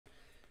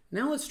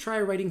Now let's try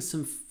writing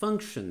some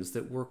functions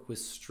that work with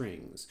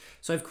strings.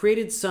 So I've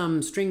created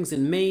some strings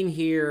in main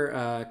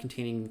here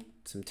containing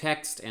some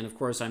text, and of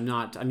course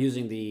I'm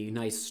using the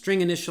nice string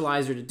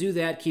initializer to do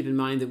that. Keep in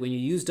mind that when you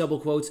use double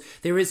quotes,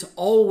 there is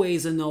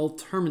always a null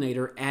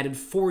terminator added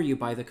for you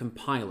by the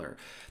compiler.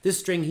 This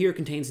string here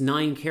contains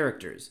 9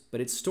 characters,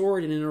 but it's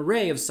stored in an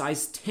array of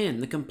size 10.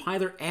 The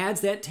compiler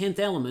adds that 10th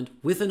element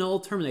with a null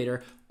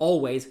terminator,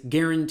 always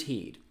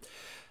guaranteed.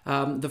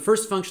 The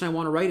first function I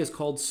want to write is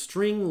called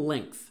string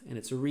length, and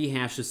it's a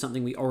rehash of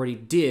something we already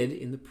did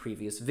in the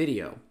previous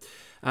video.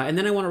 And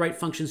then I want to write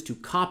functions to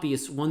copy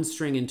one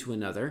string into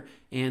another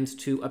and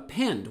to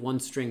append one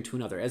string to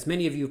another. As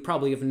many of you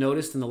probably have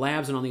noticed in the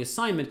labs and on the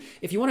assignment,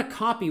 if you want to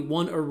copy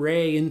one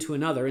array into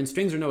another, and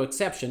strings are no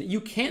exception, you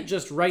can't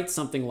just write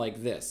something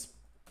like this.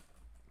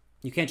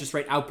 You can't just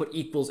write output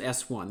equals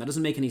S1. That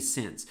doesn't make any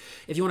sense.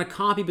 If you want to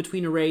copy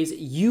between arrays,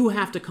 you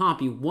have to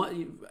copy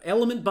one,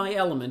 element by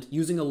element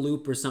using a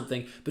loop or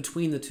something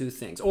between the two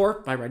things, or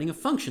by writing a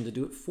function to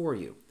do it for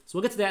you. So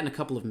we'll get to that in a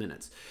couple of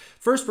minutes.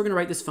 First, we're going to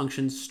write this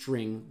function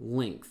string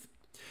length.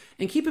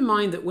 And keep in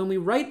mind that when we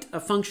write a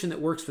function that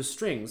works with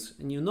strings,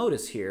 and you'll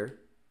notice here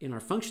in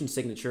our function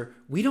signature,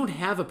 we don't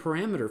have a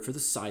parameter for the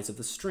size of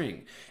the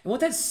string. And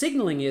what that's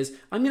signaling is,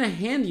 I'm going to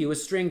hand you a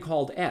string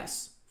called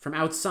S from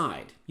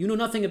outside. You know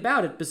nothing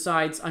about it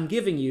besides I'm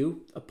giving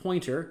you a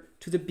pointer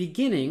to the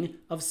beginning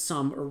of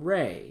some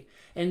array.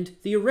 And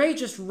the array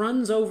just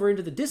runs over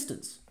into the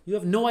distance. You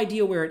have no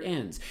idea where it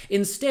ends.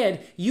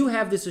 Instead, you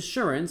have this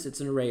assurance, it's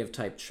an array of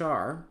type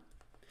char,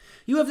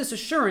 you have this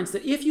assurance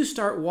that if you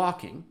start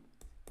walking,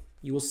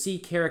 you will see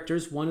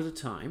characters one at a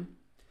time.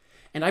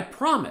 And I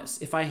promise,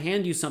 if I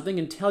hand you something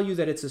and tell you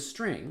that it's a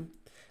string,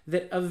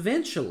 that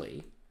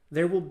eventually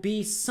there will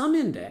be some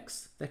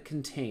index that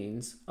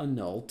contains a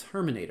null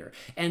terminator.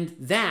 And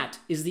that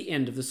is the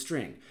end of the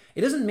string.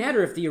 It doesn't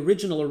matter if the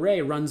original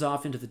array runs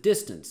off into the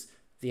distance.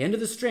 The end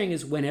of the string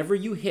is whenever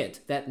you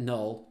hit that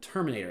null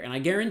terminator. And I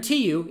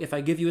guarantee you, if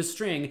I give you a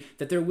string,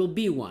 that there will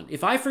be one.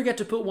 If I forget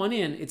to put one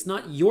in, it's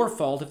not your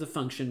fault if the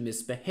function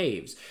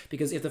misbehaves.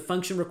 Because if the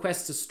function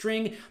requests a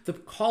string, the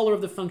caller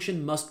of the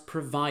function must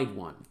provide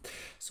one.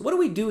 So what do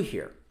we do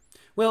here?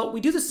 Well,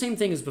 we do the same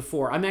thing as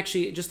before. I'm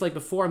actually, just like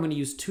before, I'm going to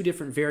use 2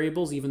 different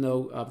variables, even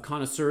though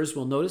connoisseurs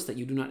will notice that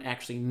you do not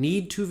actually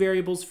need 2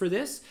 variables for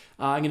this.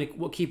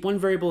 We'll keep one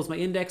variable as my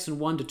index and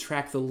one to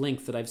track the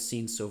length that I've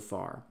seen so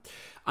far.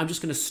 I'm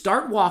just going to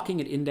start walking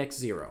at index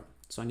 0.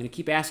 So I'm going to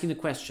keep asking the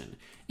question,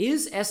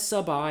 is S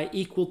sub I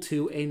equal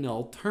to a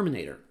null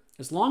terminator?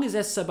 As long as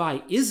S sub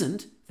I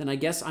isn't, then I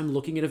guess I'm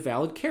looking at a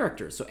valid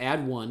character. So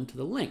add 1 to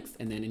the length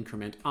and then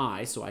increment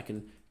I so I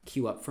can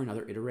queue up for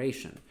another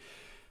iteration.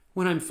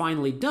 When I'm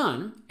finally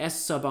done,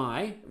 S sub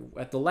I,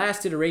 at the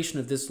last iteration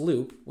of this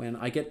loop, when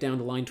I get down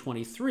to line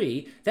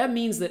 23, that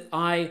means that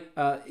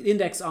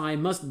index I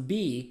must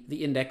be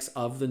the index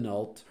of the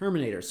null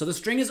terminator. So the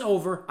string is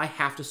over, I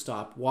have to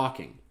stop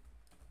walking.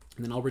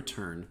 And then I'll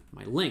return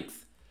my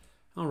length.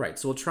 All right,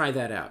 so we'll try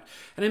that out.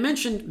 And I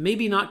mentioned,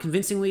 maybe not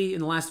convincingly in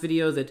the last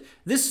video, that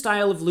this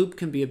style of loop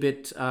can be a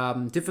bit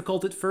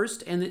difficult at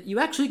first, and that you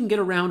actually can get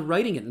around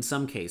writing it in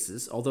some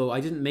cases, although I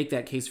didn't make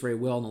that case very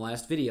well in the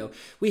last video.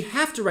 We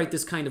have to write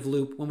this kind of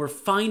loop when we're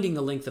finding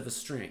the length of a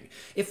string.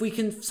 If we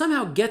can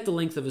somehow get the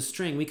length of a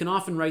string, we can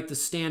often write the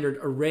standard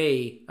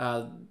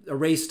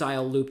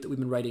array-style loop that we've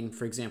been writing,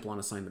 for example, on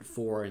assignment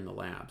 4 in the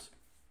labs.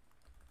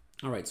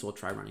 All right, so we'll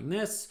try running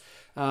this.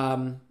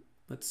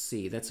 Let's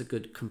see, that's a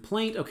good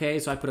complaint. Okay,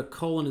 so I put a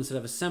colon instead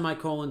of a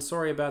semicolon.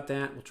 Sorry about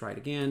that. We'll try it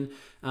again.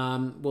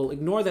 We'll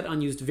ignore that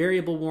unused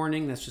variable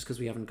warning. That's just because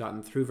we haven't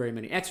gotten through very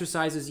many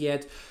exercises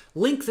yet.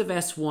 Length of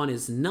S1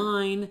 is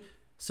 9.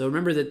 So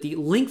remember that the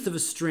length of a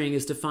string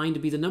is defined to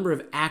be the number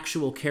of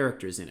actual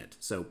characters in it.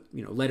 So,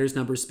 you know, letters,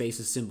 numbers,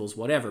 spaces, symbols,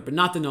 whatever, but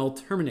not the null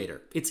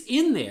terminator. It's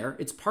in there.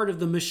 It's part of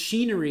the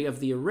machinery of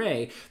the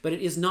array, but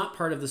it is not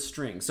part of the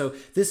string. So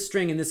this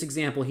string in this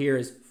example here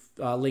is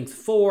length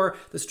 4.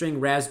 The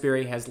string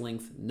raspberry has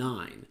length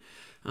 9.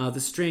 The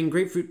string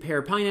grapefruit,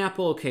 pear,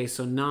 pineapple. Okay,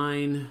 so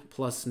 9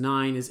 plus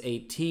 9 is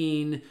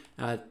 18.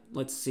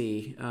 Let's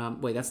see.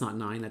 Wait, that's not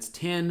 9. That's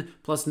 10.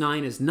 Plus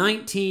 9 is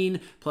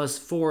 19. Plus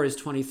 4 is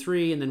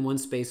 23. And then one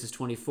space is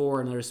 24.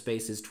 Another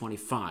space is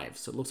 25.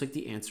 So it looks like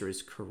the answer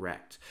is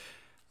correct.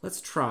 Let's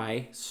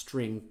try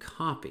string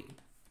copy.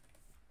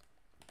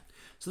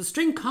 So the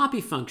string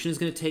copy function is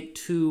going to take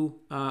 2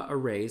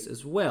 arrays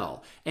as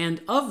well.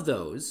 And of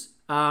those,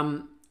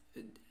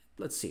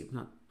 let's see,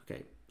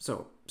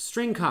 so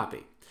string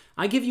copy.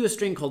 I give you a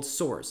string called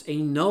source, a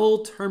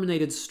null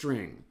terminated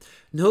string.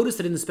 Notice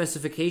that in the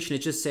specification it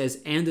just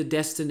says, and a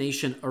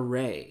destination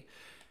array.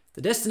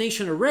 The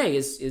destination array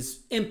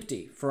is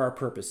empty for our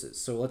purposes.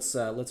 So let's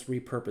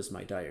repurpose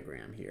my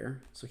diagram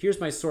here. So here's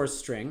my source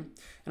string.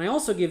 And I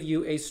also give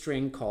you a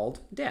string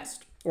called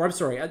dest. Or I'm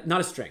sorry,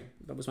 not a string.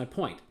 That was my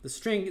point. The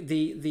string,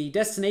 the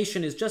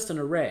destination is just an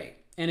array.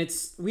 And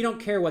we don't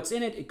care what's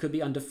in it. It could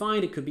be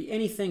undefined. It could be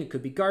anything. It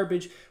could be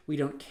garbage. We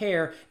don't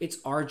care. It's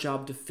our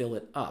job to fill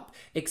it up.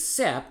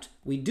 Except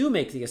we do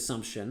make the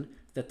assumption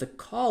that the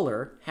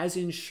caller has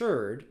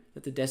ensured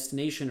that the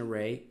destination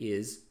array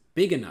is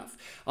big enough.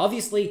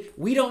 Obviously,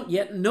 we don't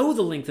yet know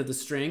the length of the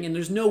string, and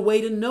there's no way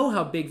to know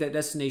how big that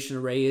destination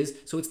array is,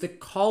 so it's the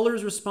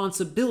caller's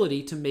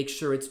responsibility to make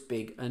sure it's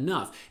big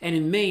enough. And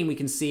in main, we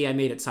can see I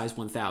made it size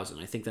 1000.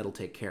 I think that'll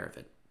take care of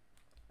it.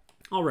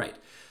 All right,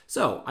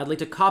 so I'd like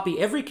to copy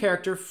every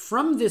character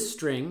from this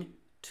string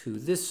to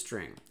this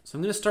string. So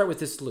I'm going to start with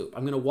this loop.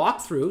 I'm going to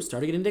walk through,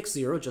 starting at index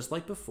 0, just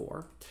like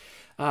before.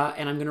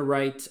 And I'm going to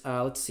write,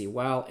 let's see,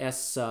 while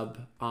s sub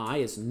I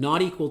is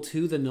not equal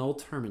to the null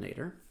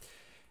terminator.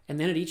 And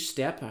then at each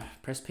step,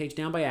 press page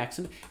down by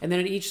accident, and then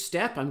at each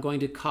step, I'm going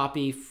to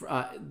copy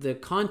the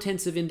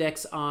contents of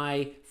index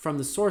I from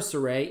the source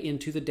array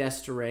into the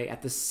dest array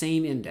at the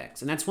same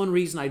index. And that's one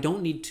reason I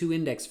don't need two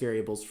index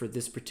variables for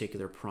this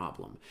particular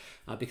problem.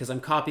 Because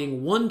I'm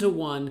copying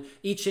one-to-one,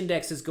 each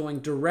index is going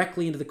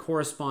directly into the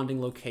corresponding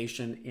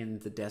location in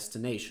the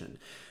destination.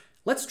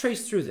 Let's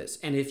trace through this.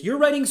 And if you're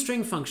writing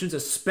string functions,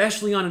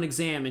 especially on an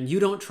exam, and you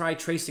don't try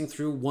tracing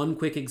through one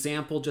quick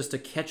example just to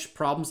catch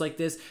problems like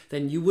this,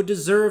 then you would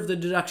deserve the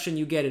deduction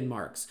you get in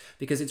marks.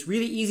 Because it's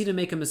really easy to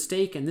make a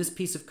mistake, and this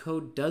piece of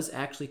code does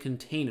actually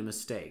contain a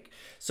mistake.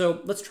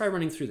 So let's try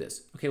running through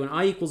this. Okay, when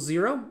I equals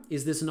 0,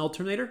 is this a null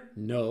terminator?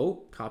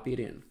 No, copy it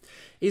in.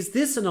 Is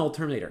this a null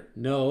terminator?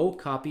 No,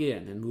 copy it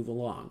in and move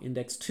along.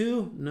 Index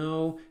 2,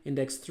 no.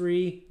 Index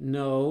 3,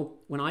 no.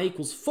 When I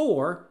equals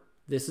 4,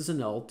 this is a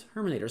null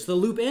terminator. So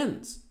the loop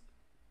ends.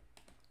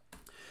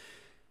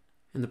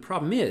 And the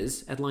problem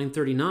is, at line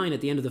 39,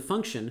 at the end of the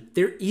function,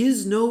 there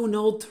is no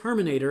null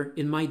terminator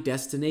in my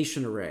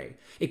destination array.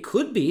 It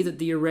could be that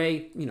the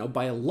array,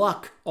 by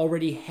luck,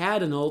 already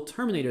had a null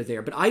terminator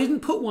there, but I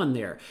didn't put one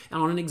there.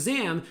 And on an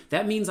exam,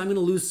 that means I'm going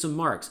to lose some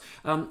marks.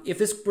 If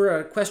this were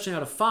a question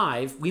out of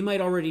 5, we might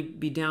already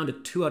be down to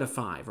 2 out of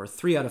 5 or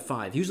 3 out of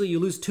 5. Usually you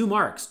lose 2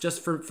 marks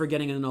just for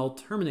getting a null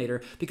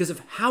terminator because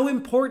of how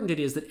important it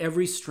is that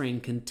every string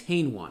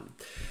contain one.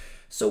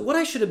 So what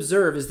I should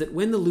observe is that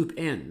when the loop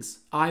ends,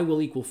 I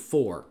will equal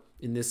 4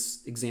 in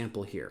this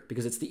example here,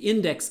 because it's the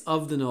index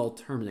of the null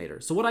terminator.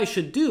 So what I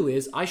should do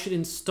is I should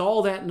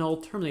install that null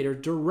terminator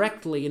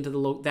directly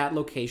into that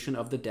location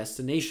of the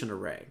destination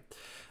array.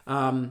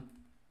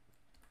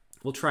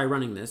 We'll try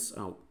running this.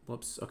 Oh,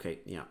 whoops. Okay,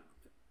 yeah.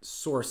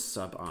 Source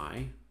sub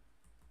I.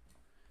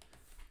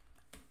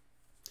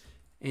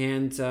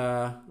 And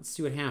let's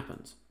see what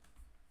happens.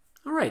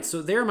 All right,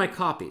 so there are my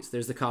copies.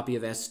 There's the copy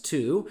of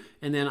S2,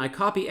 and then I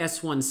copy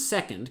S1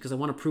 second because I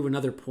want to prove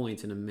another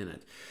point in a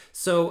minute.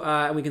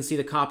 So we can see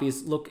the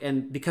copies look,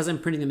 and because I'm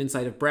printing them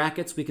inside of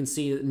brackets, we can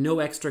see that no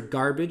extra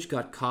garbage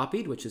got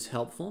copied, which is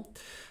helpful.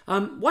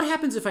 What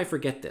happens if I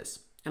forget this?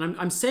 And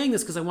I'm saying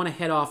this because I want to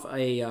head off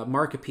a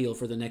mark appeal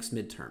for the next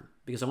midterm,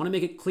 because I want to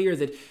make it clear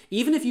that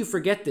even if you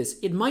forget this,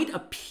 it might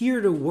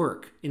appear to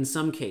work in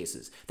some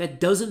cases. That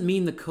doesn't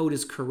mean the code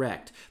is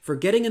correct.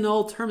 Forgetting a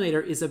null terminator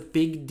is a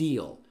big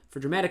deal. For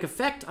dramatic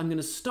effect, I'm going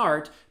to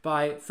start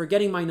by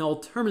forgetting my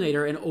null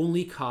terminator and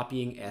only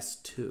copying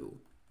S2.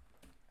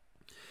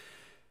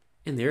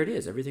 And there it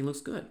is. Everything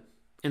looks good.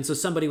 And so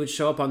somebody would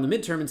show up on the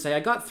midterm and say,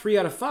 I got 3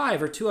 out of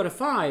 5 or 2 out of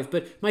 5,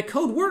 but my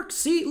code works.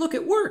 See, look,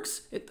 it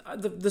works.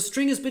 The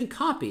string has been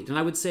copied. And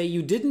I would say,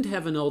 you didn't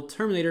have a null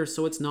terminator,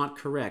 so it's not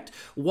correct.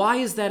 Why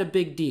is that a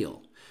big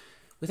deal?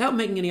 Without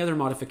making any other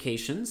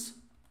modifications,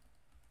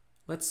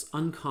 let's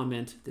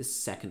uncomment this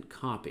second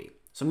copy.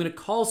 So I'm going to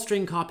call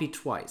string copy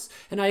twice.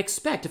 And I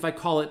expect if I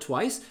call it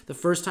twice, the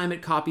first time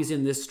it copies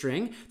in this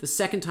string, the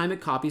second time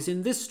it copies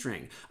in this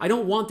string. I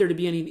don't want there to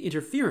be any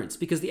interference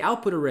because the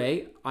output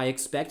array, I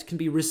expect, can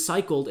be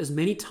recycled as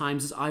many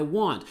times as I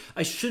want.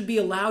 I should be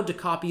allowed to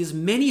copy as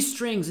many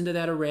strings into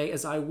that array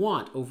as I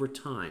want over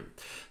time.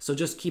 So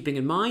just keeping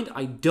in mind,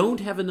 I don't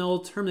have a null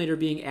terminator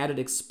being added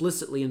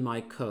explicitly in my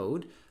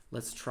code.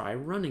 Let's try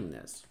running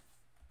this.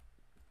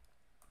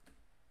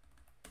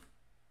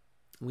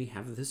 We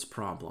have this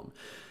problem.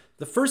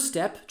 The first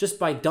step, just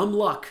by dumb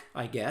luck,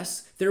 I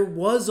guess, there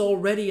was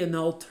already a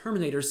null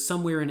terminator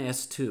somewhere in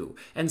S2.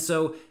 And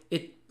so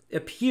it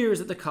appears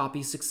that the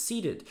copy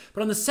succeeded.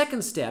 But on the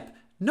second step,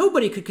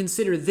 nobody could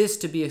consider this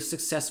to be a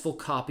successful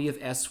copy of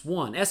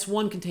S1.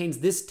 S1 contains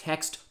this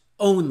text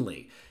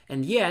only.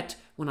 And yet,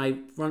 when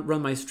I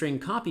run my string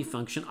copy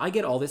function, I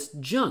get all this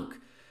junk.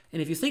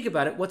 And if you think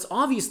about it, what's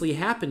obviously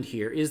happened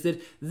here is that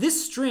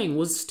this string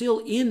was still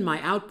in my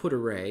output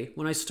array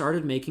when I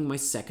started making my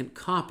second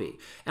copy.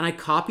 And I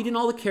copied in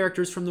all the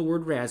characters from the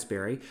word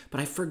raspberry, but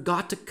I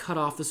forgot to cut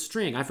off the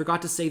string. I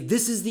forgot to say,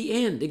 this is the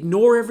end,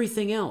 ignore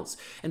everything else.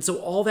 And so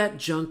all that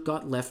junk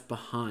got left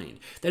behind.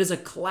 That is a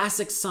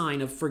classic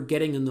sign of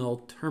forgetting a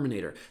null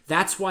terminator.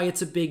 That's why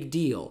it's a big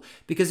deal,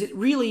 because it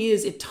really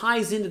is, it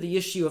ties into the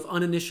issue of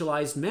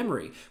uninitialized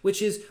memory, which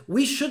is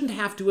we shouldn't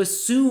have to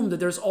assume that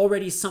there's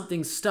already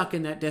something stuck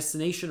in that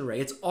destination array.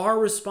 It's our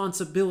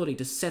responsibility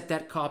to set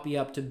that copy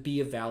up to be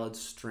a valid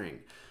string.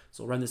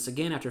 So we'll run this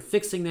again. After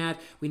fixing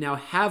that, we now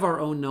have our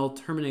own null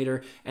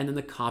terminator, and then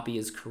the copy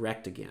is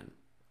correct again.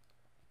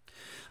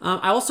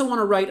 I also want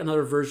to write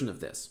another version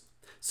of this.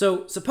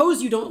 So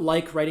suppose you don't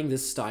like writing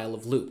this style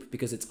of loop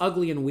because it's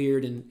ugly and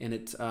weird and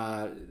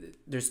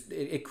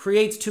it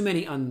creates too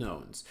many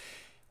unknowns.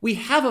 We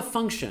have a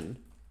function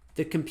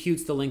that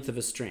computes the length of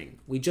a string.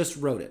 We just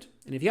wrote it.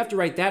 And if you have to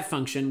write that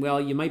function, well,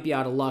 you might be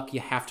out of luck.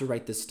 You have to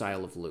write this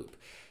style of loop.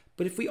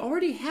 But if we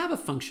already have a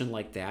function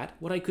like that,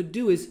 what I could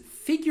do is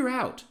figure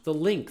out the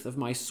length of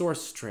my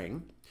source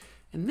string,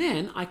 and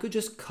then I could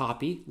just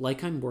copy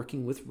like I'm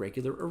working with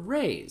regular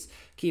arrays.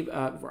 Keep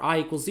for I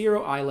equals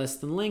 0, I less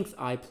than length,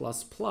 I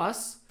plus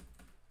plus,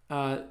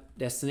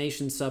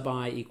 destination sub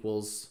I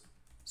equals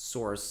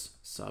source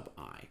sub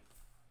I.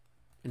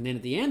 And then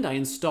at the end, I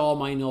install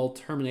my null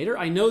terminator.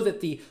 I know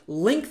that the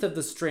length of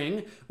the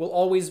string will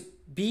always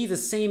be the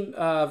same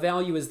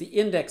value as the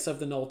index of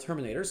the null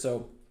terminator.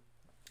 So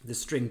the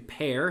string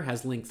pair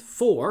has length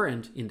 4,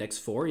 and index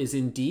 4 is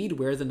indeed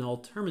where the null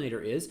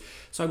terminator is.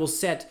 So I will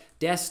set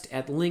dest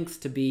at length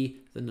to be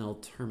the null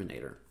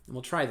terminator. And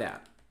we'll try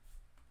that.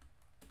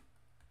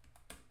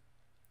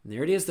 And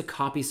there it is, the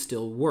copy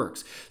still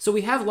works. So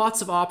we have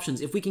lots of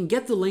options. If we can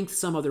get the length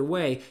some other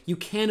way, you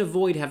can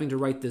avoid having to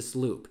write this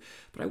loop.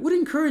 But I would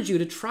encourage you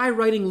to try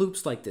writing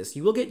loops like this.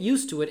 You will get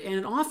used to it, and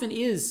it often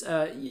is,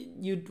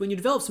 when you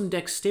develop some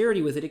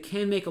dexterity with it, it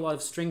can make a lot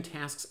of string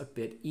tasks a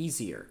bit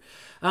easier.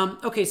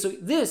 Okay, so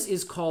this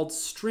is called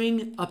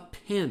string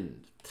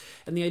append.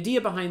 And the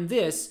idea behind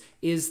this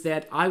is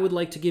that I would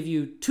like to give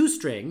you two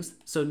strings,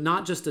 so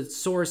not just a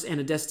source and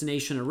a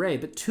destination array,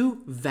 but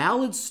two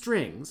valid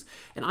strings,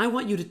 and I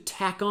want you to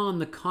tack on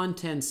the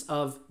contents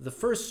of the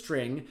first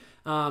string,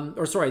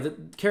 the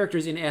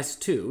characters in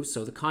S2,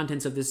 so the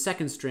contents of this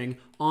second string,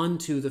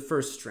 onto the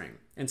first string.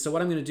 And so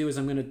what I'm going to do is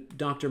I'm going to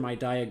doctor my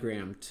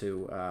diagram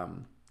to,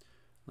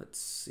 let's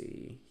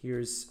see,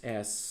 here's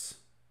S1,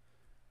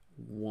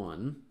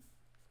 and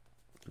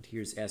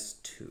here's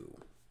S2.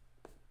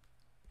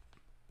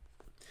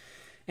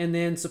 And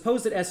then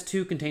suppose that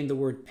S2 contained the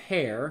word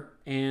pair,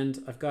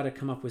 and I've got to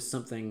come up with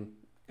something.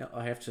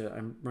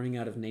 I'm running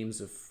out of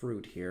names of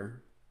fruit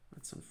here.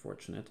 That's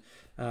unfortunate.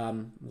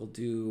 We'll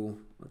do,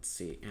 let's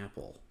see,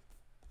 apple.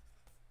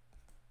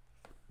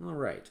 All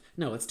right.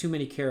 No, it's too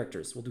many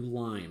characters. We'll do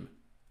lime.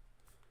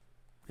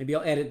 Maybe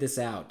I'll edit this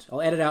out.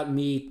 I'll edit out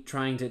me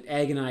trying to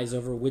agonize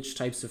over which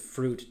types of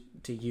fruit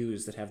to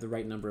use that have the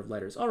right number of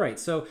letters. All right,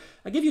 so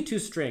I give you two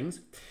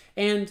strings,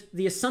 and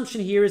the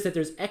assumption here is that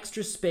there's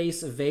extra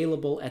space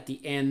available at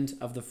the end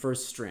of the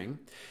first string,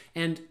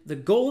 and the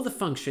goal of the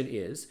function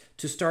is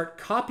to start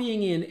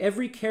copying in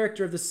every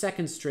character of the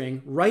second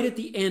string right at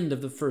the end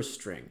of the first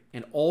string,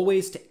 and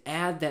always to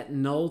add that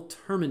null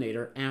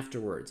terminator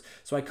afterwards.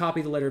 So I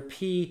copy the letter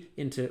P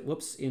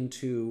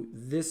into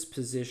this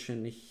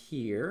position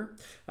here.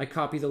 I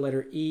copy the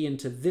letter E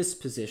into this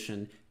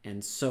position,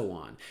 and so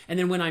on. And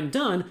then when I'm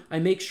done, I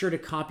make sure to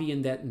copy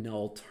in that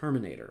null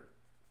terminator.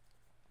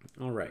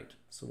 All right,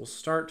 so we'll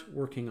start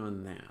working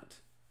on that.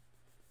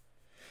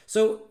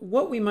 So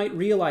what we might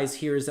realize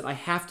here is that I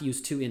have to use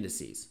two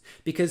indices,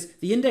 because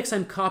the index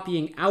I'm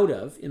copying out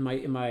of in my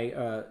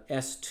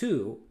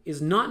S2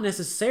 is not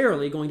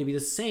necessarily going to be the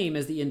same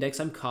as the index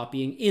I'm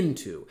copying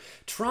into.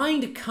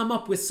 Trying to come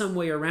up with some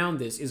way around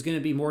this is going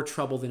to be more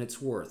trouble than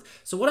it's worth.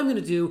 So what I'm going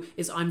to do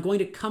is I'm going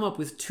to come up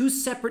with two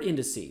separate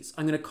indices.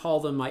 I'm going to call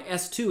them my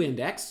S2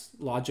 index,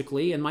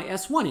 logically, and my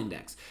S1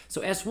 index.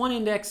 So S1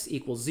 index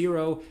equals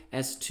 0,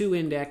 S2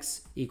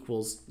 index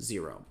equals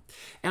 0.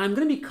 And I'm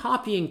going to be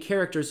copying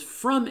characters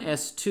from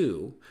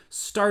S2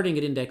 starting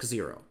at index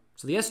 0.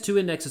 So the S2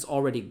 index is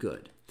already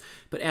good.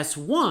 But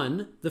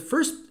S1, the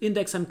first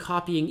index I'm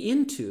copying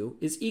into,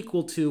 is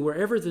equal to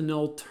wherever the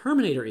null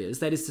terminator is,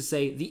 that is to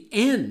say, the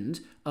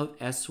end of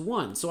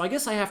S1. So I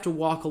guess I have to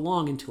walk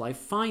along until I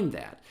find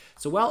that.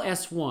 So while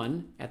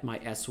S1 at my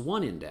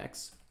S1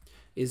 index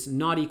is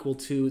not equal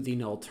to the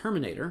null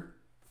terminator,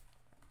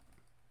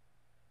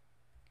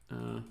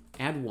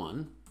 add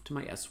 1 to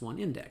my S1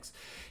 index.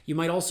 You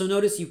might also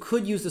notice you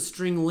could use the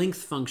string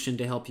length function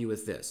to help you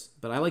with this,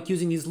 but I like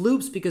using these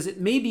loops because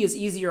it maybe is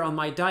easier on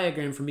my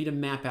diagram for me to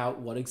map out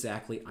what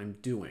exactly I'm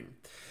doing.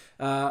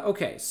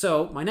 Okay,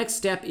 so my next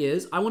step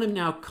is I want to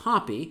now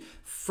copy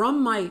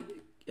from my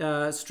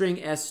string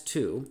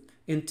S2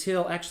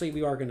 until, actually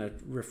we are going to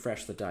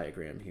refresh the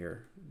diagram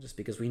here just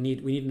because we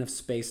need enough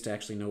space to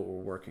actually know what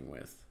we're working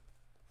with.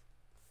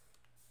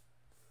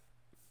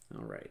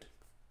 All right.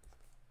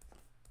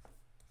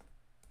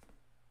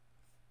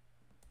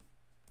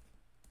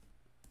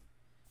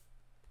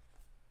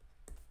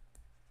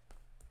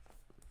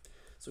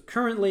 So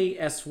currently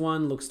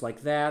S1 looks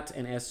like that,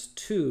 and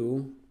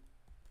S2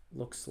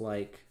 looks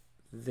like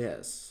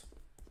this.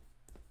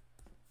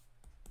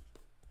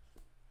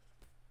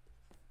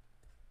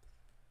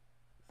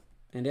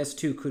 And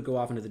S2 could go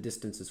off into the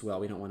distance as well.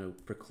 We don't want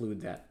to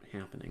preclude that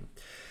happening.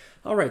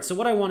 All right, so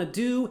what I want to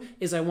do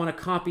is I want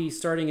to copy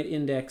starting at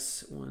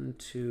index 1,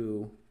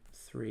 2,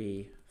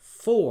 3,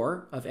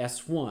 4 of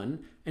S1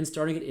 and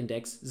starting at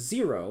index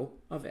 0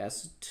 of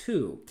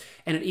S2.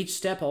 And at each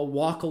step I'll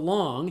walk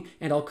along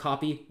and I'll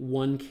copy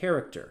one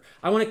character.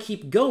 I want to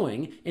keep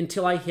going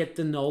until I hit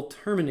the null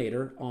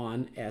terminator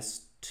on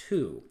S2.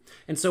 S2.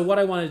 And so what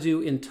I want to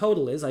do in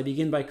total is I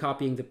begin by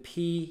copying the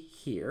P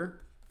here,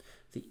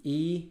 the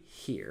E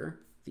here,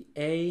 the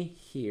A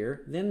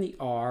here, then the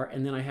R,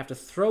 and then I have to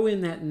throw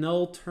in that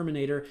null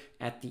terminator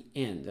at the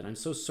end. And I'm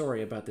so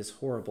sorry about this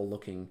horrible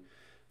looking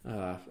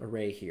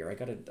array here. I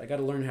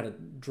gotta learn how to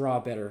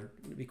draw better,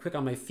 be quick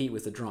on my feet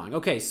with the drawing.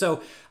 Okay,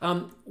 so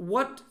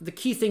what the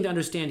key thing to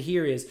understand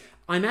here is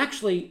I'm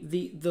actually,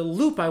 the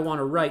loop I want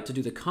to write to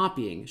do the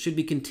copying should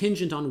be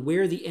contingent on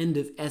where the end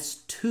of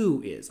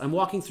S2 is. I'm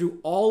walking through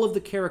all of the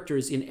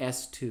characters in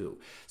S2.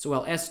 So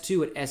while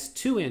S2 at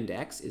S2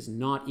 index is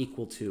not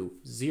equal to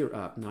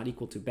 \0,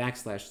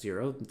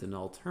 the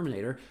null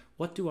terminator,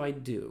 what do I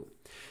do?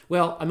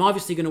 Well, I'm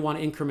obviously going to want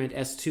to increment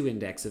S2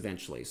 index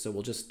eventually, so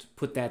we'll just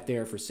put that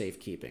there for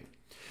safekeeping.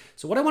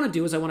 So what I want to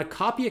do is I want to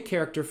copy a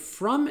character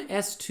from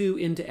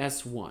S2 into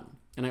S1.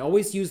 And I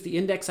always use the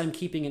index I'm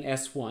keeping in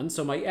S1.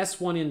 So my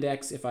S1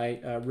 index, if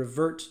I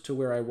revert to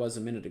where I was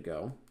a minute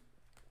ago.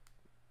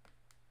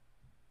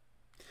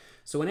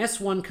 So when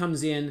S1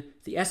 comes in,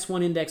 the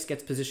S1 index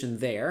gets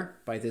positioned there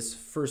by this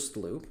first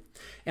loop.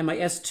 And my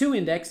S2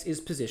 index is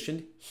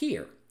positioned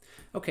here.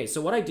 Okay,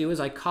 so what I do is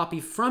I copy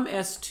from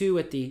S2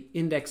 at the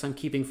index I'm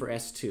keeping for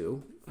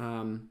S2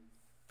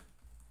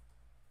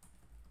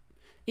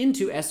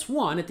 into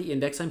S1 at the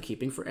index I'm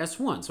keeping for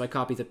S1. So I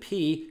copy the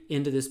P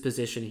into this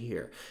position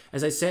here.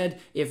 As I said,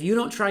 if you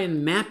don't try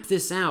and map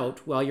this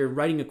out while you're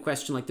writing a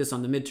question like this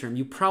on the midterm,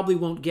 you probably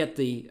won't get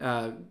the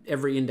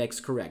every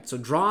index correct. So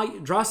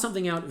draw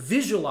something out,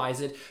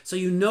 visualize it, so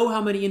you know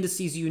how many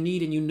indices you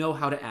need and you know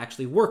how to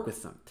actually work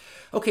with them.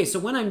 Okay, so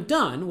when I'm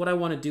done, what I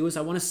want to do is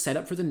I want to set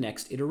up for the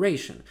next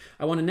iteration.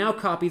 I want to now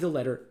copy the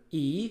letter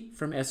E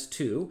from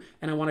S2,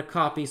 and I want to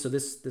copy, so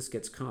this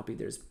gets copied,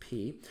 there's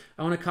P.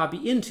 I want to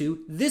copy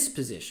into this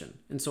position.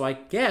 And so I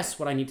guess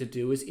what I need to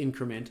do is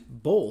increment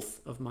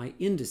both of my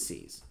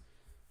indices.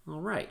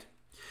 All right.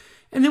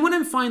 And then when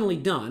I'm finally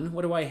done,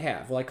 what do I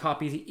have? Well, I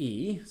copy the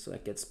E, so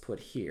that gets put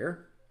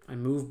here. I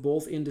move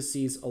both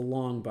indices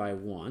along by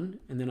 1,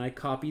 and then I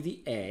copy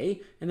the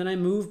A, and then I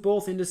move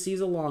both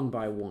indices along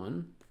by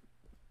 1.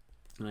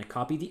 And I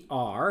copy the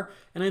R,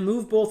 and I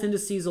move both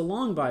indices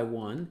along by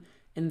 1,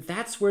 and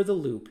that's where the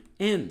loop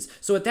ends.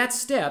 So at that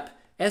step,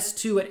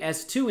 S2 at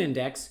S2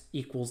 index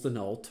equals the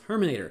null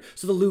terminator.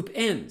 So the loop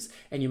ends.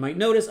 And you might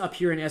notice up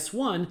here in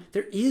S1,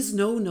 there is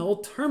no null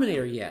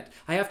terminator yet.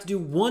 I have to do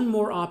one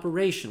more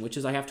operation, which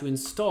is I have to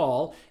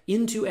install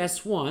into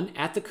S1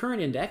 at the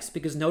current index,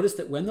 because notice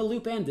that when the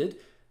loop ended,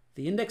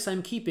 the index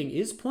I'm keeping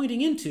is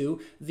pointing into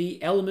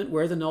the element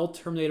where the null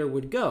terminator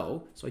would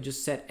go. So I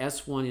just set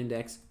S1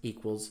 index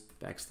equals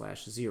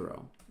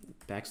 \0.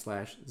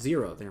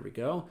 \0, there we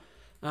go.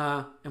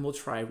 And we'll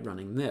try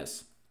running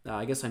this.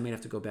 I guess I may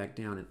have to go back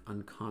down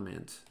and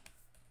uncomment.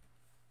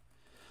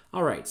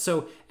 All right,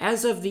 so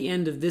as of the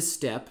end of this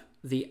step,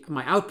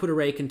 my output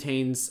array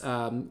contains,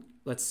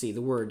 let's see,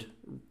 the word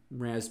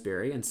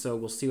raspberry. And so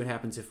we'll see what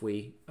happens if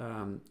we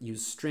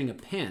use string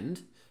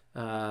append.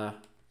 Yeah,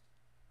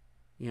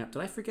 did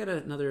I forget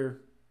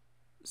another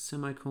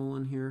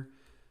semicolon here?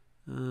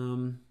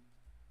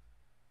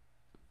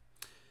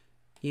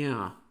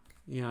 Yeah,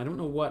 I don't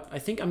know what. I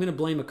think I'm going to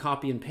blame a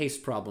copy and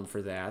paste problem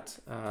for that.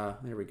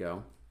 There we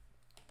go.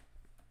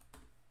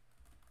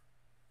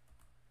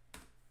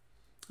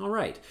 All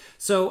right,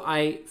 so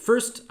I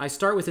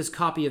start with this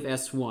copy of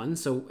S1.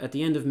 So at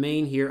the end of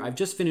main here, I've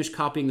just finished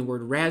copying the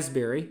word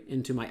raspberry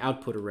into my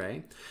output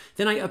array.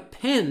 Then I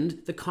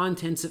append the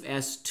contents of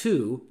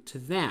S2 to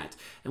that.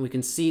 And we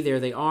can see there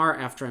they are.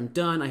 After I'm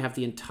done, I have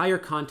the entire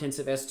contents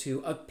of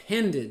S2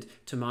 appended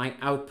to my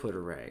output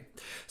array.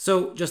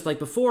 So just like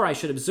before, I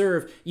should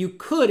observe, you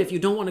could, if you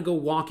don't want to go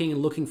walking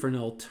and looking for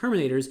null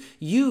terminators,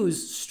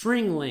 use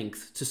string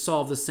length to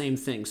solve the same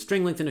thing.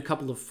 String length in a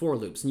couple of for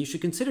loops. And you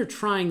should consider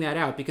trying that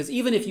out, because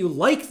even if you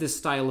like this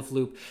style of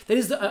loop, that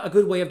is a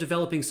good way of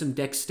developing some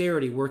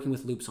dexterity working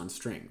with loops on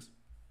strings.